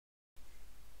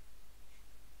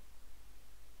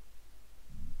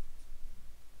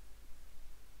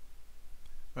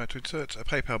Right, to insert a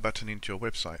PayPal button into your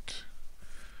website.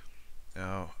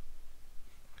 Now,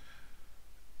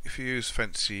 if you use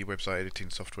fancy website editing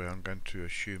software, I'm going to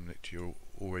assume that you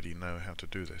already know how to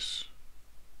do this.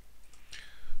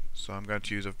 So I'm going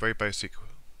to use a very basic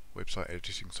website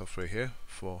editing software here.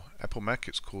 For Apple Mac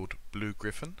it's called Blue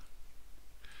Griffon,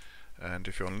 and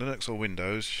if you're on Linux or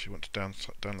Windows you want to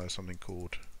download something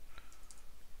called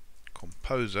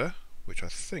Kompozer, which I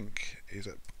think is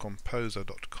at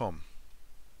kompozer.com.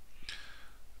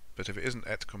 But if it isn't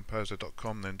at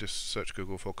kompozer.com, then just search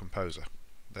Google for Kompozer.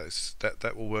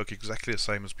 That will work exactly the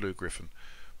same as Blue Griffon.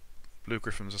 Blue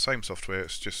Griffon is the same software,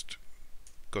 it's just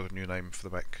got a new name for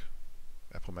the Mac,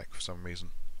 Apple Mac, for some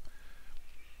reason.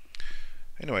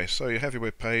 Anyway, so you have your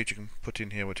web page. You can put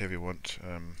in here whatever you want.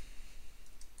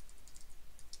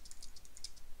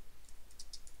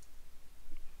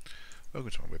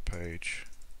 Welcome to my web page.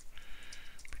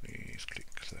 Please click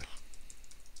the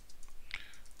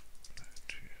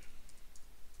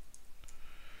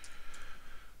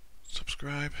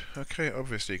subscribe. Okay,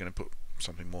 obviously you're going to put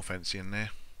something more fancy in there.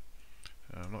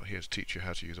 I'm not here to teach you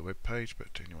how to use a web page, but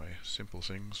anyway, simple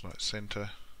things like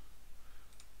center,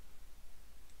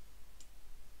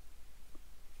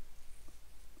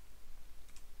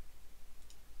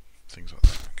 things like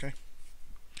that. Okay,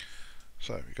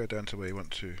 so we go down to where you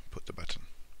want to put the button.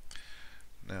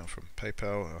 Now from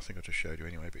PayPal, I think I just showed you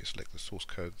anyway, but you select the source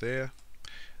code there.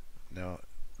 Now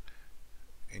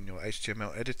in your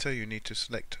HTML editor you need to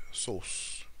select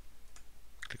source.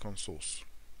 Click on source.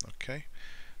 Okay,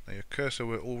 now your cursor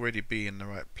will already be in the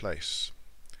right place.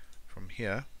 From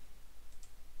here,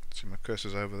 see my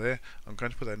cursor's over there, I'm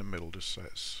going to put that in the middle just so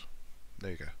it's,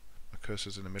 there you go, my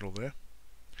cursor's in the middle there.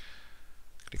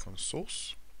 Click on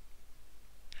source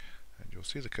and you'll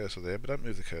see the cursor there, but don't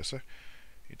move the cursor.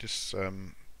 You just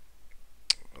on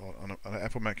an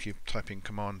Apple Mac you type in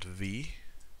Command V.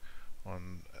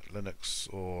 On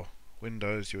Linux or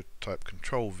Windows you would type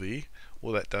Control V.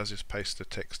 All that does is paste the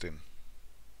text in.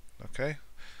 Okay,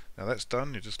 now that's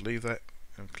done. You just leave that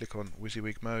and click on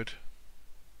WYSIWYG mode.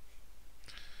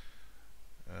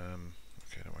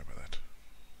 Okay, don't worry about that.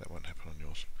 That won't happen on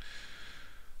yours.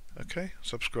 Okay,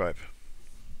 subscribe.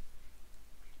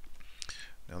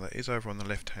 Now that is over on the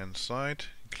left hand side.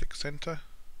 Click center,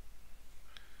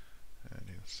 and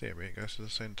you'll see where it goes to the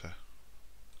center.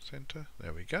 Center,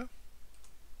 there we go.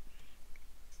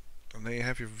 And there you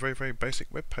have your very basic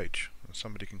web page, and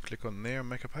somebody can click on there and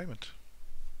make a payment.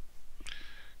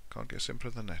 Can't get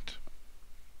simpler than that.